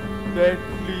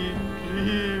deadly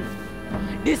grief.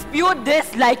 Dispute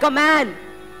this like a man.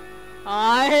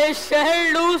 I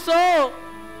shall do so.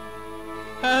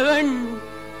 Heaven,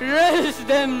 rest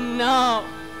them now.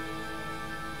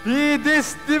 Be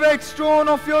this the whetstone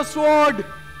of your sword.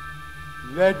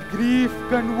 Let grief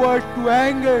convert to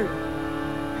anger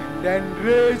and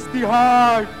enrage the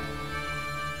heart.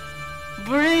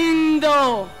 Bring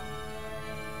thou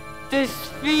this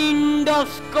fiend of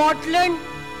Scotland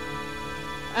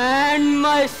and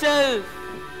myself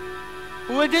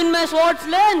within my sword's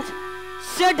length.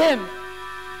 Set him,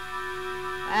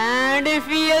 and if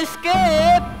he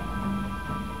escape,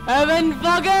 heaven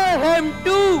forgive him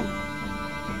too.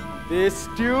 This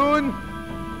tune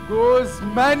goes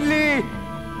manly.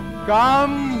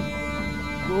 Come,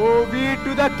 go we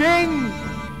to the king.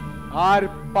 Our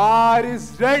power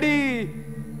is ready.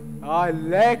 Our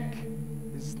leg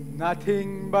is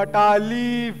nothing but our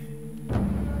leave.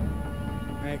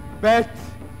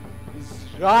 Macbeth is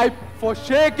ripe for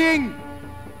shaking.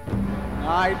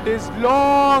 Night is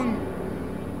long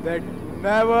that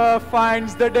never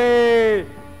finds the day.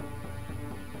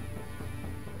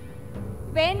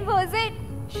 When was it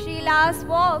she last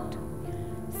walked?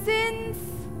 Since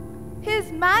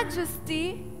His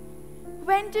Majesty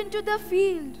went into the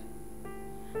field,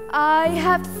 I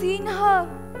have seen her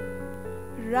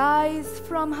rise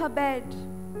from her bed,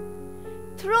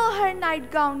 throw her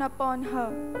nightgown upon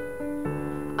her,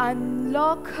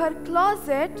 unlock her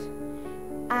closet,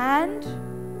 and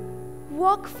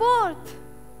walk forth,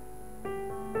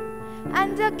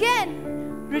 and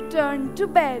again return to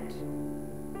bed.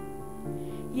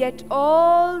 Yet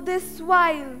all this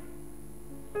while,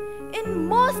 in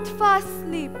most fast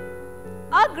sleep,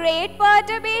 A great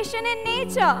perturbation in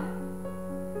nature,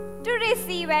 to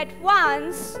receive at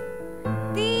once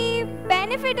the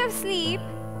benefit of sleep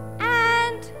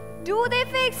and do the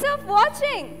effects of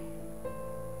watching.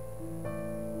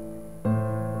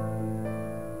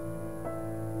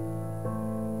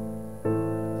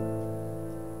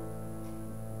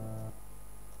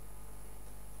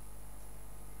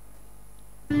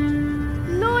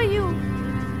 Lo you,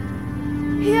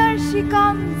 here she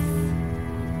comes.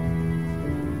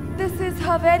 This is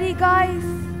her very guise,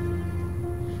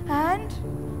 and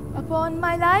upon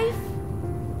my life,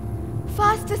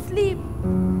 fast asleep.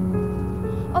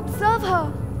 Observe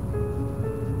her.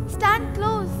 Stand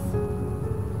close.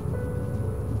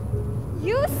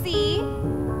 You see,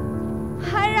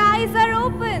 her eyes are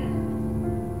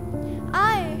open.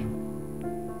 Aye,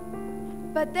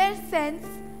 but their sense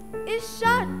is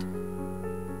shut.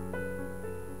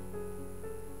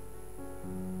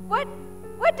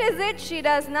 What is it she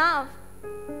does now?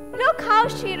 Look how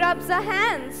she rubs her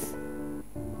hands.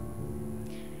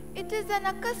 It is an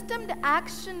accustomed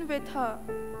action with her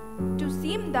to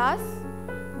seem thus,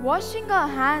 washing her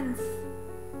hands.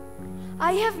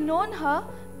 I have known her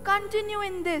continue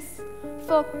in this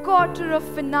for quarter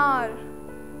of an hour.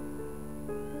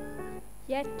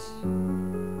 Yet,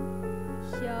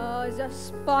 here's a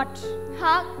spot.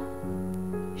 Huh?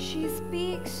 She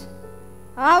speaks.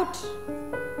 Out!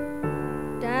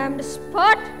 Damned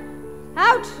spot!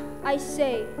 Out, I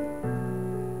say.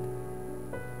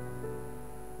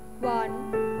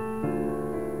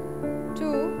 1,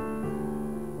 2.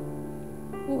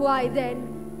 Why then,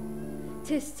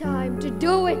 'tis time to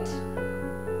do it.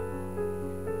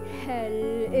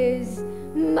 Hell is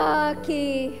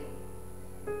murky.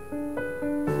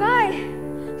 Fie,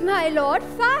 my lord,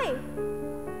 fie.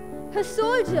 A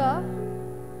soldier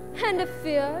and a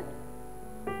feared.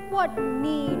 What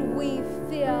need we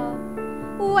fear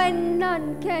when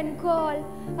none can call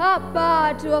our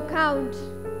power to account?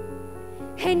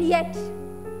 And yet,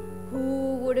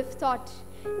 who would have thought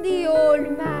the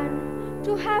old man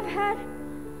to have had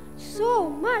so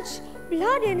much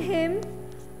blood in him?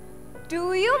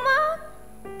 Do you mark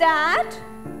that?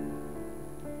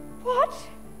 What?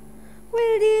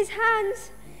 Will these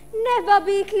hands never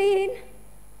be clean?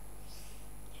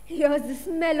 Here's the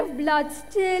smell of blood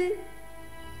still.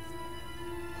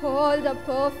 All the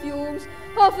perfumes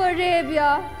of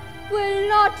Arabia will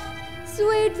not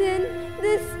sweeten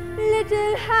this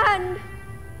little hand.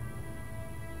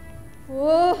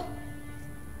 Oh!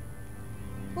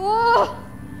 Oh!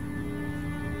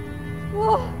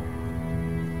 Oh!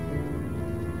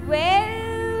 Well.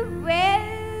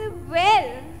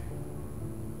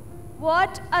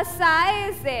 What a sigh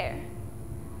is there.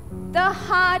 The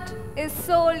heart is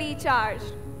sorely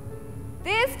charged.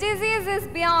 This disease is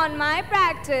beyond my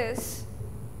practice.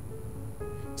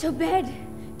 To bed,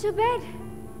 to bed.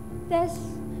 There's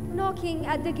knocking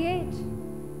at the gate.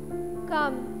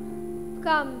 Come.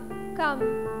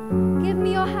 Give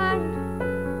me your hand.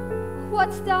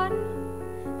 What's done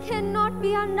cannot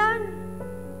be undone.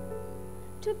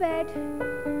 To bed,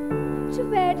 to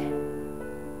bed.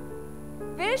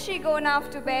 Will she go now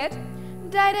to bed?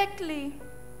 Directly.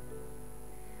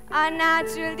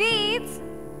 Unnatural deeds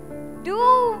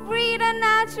do breed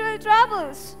unnatural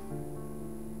troubles.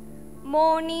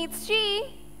 More needs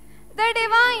she, the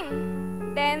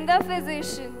divine, than the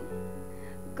physician.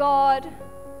 God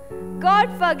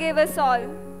forgive us all.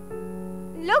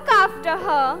 Look after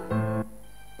her.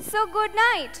 So good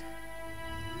night.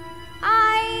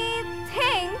 I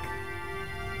think,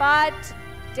 but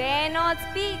dare not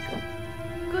speak.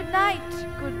 Good night,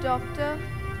 good doctor.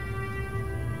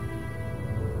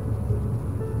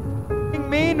 Bring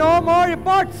me no more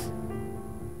reports.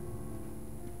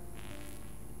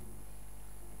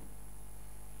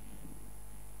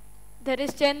 There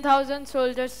is 10,000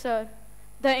 soldiers, sir.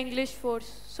 The English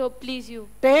force. So please you.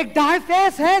 Take thy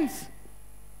face hence.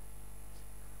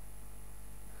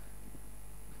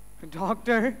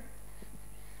 Doctor,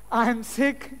 I am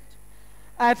sick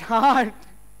at heart.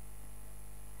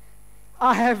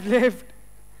 I have lived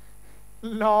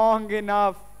long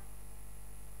enough.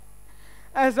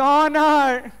 As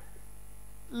honor,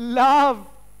 love,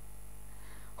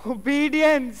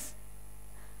 obedience,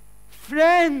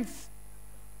 friends,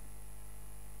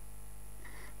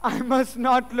 I must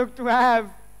not look to have.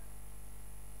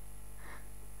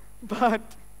 But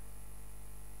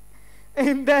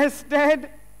in their stead,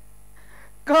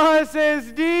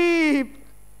 curses deep.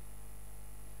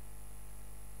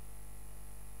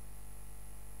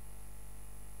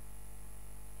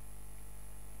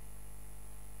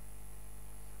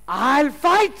 I'll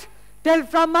fight till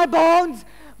from my bones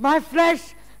my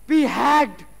flesh be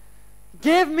hagged.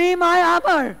 Give me my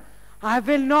armor. I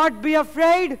will not be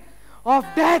afraid of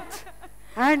death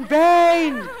and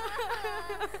pain.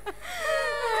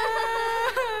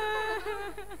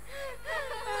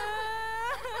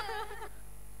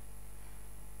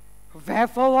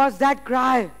 Wherefore was that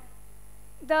cry?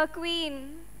 The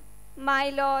queen, my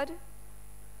lord,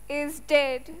 is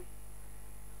dead.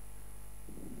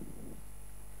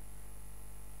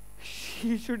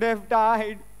 She should have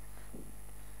died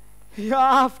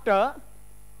hereafter.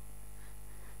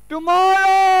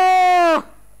 Tomorrow!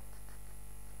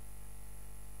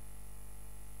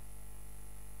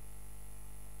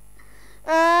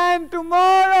 And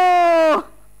tomorrow!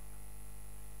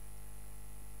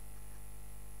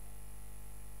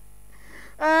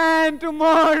 And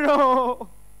tomorrow!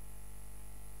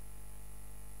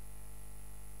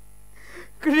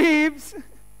 Creeps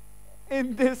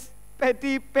in this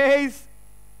petty pace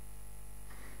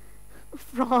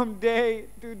from day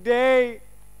to day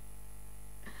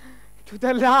to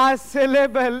the last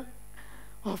syllable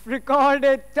of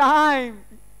recorded time.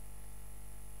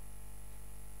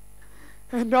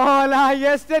 And all our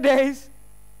yesterdays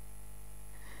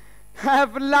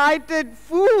have lighted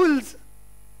fools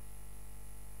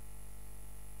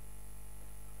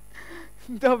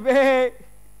the way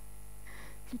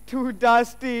to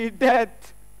dusty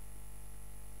death.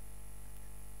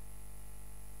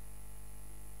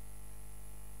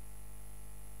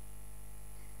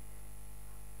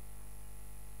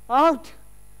 Out!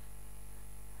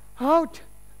 Out!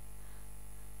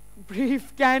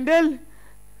 Brief candle.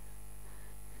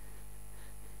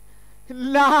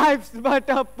 Life's but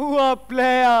a poor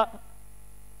player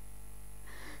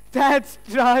that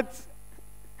struts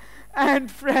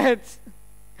and frets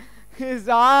his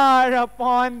hour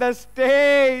upon the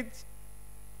stage.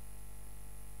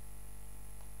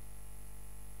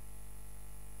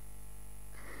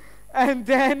 And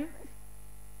then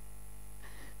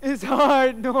is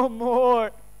heard no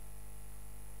more.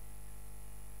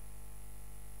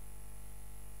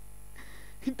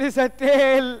 It is a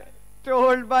tale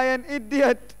told by an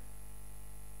idiot,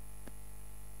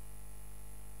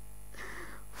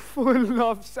 full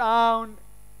of sound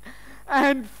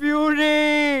and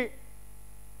fury,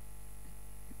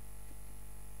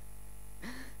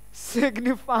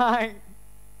 signifying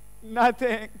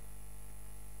nothing.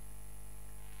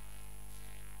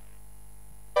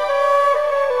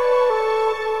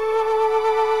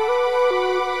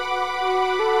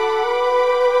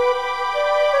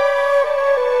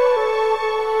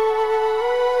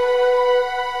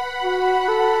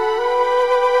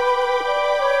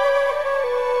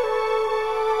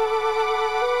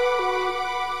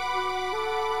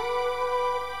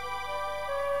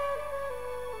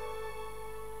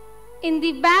 In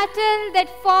the battle that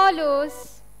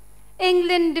follows,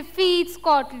 England defeats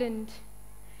Scotland.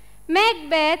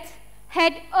 Macbeth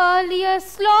had earlier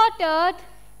slaughtered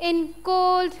in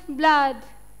cold blood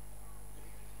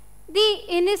the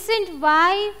innocent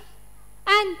wife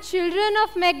and children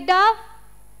of Macduff.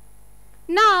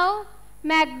 Now,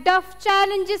 Macduff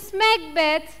challenges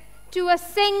Macbeth to a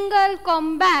single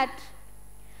combat.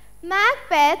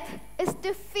 Macbeth is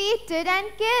defeated and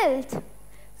killed.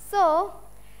 So,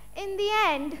 in the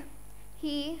end,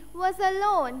 he was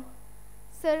alone,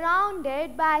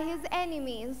 surrounded by his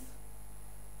enemies.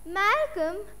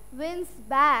 Malcolm wins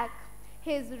back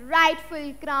his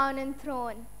rightful crown and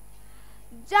throne.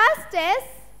 Justice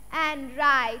and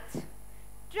right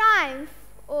triumph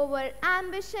over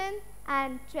ambition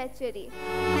and treachery.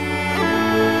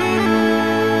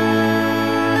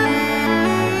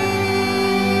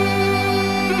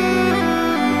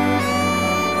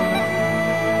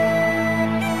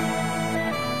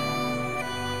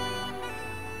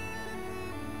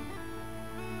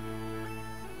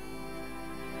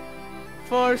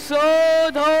 For so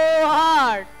thou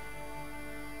art,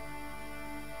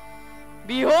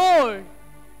 behold,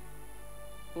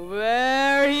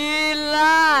 where he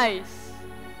lies,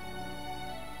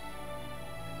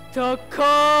 the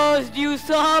cursed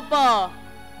usurper,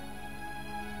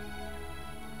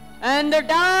 and the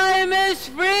time is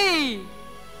free.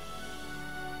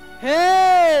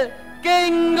 Hail,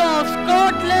 King of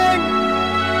Scotland!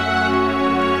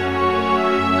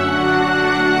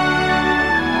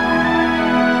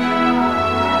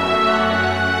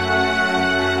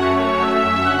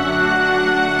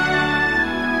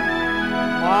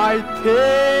 My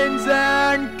thanes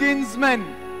and kinsmen,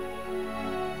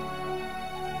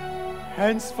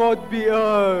 henceforth be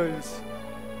earls.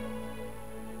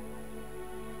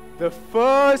 The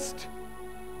first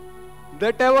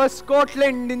that ever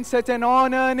Scotland in such an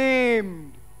honor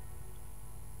named.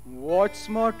 What's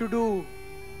more to do,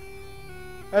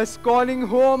 as calling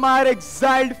home our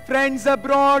exiled friends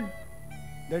abroad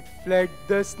that fled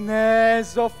the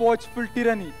snares of watchful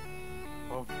tyranny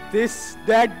of this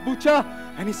dead butcher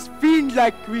and his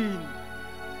fiend-like queen.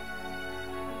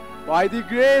 By the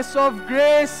grace of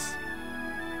grace,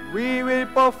 we will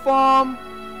perform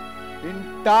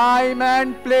in time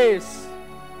and place.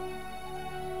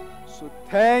 So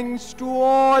thanks to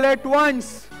all at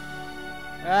once,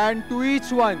 and to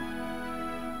each one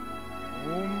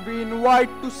whom we invite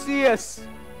to see us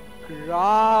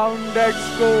crowned at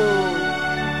Scone.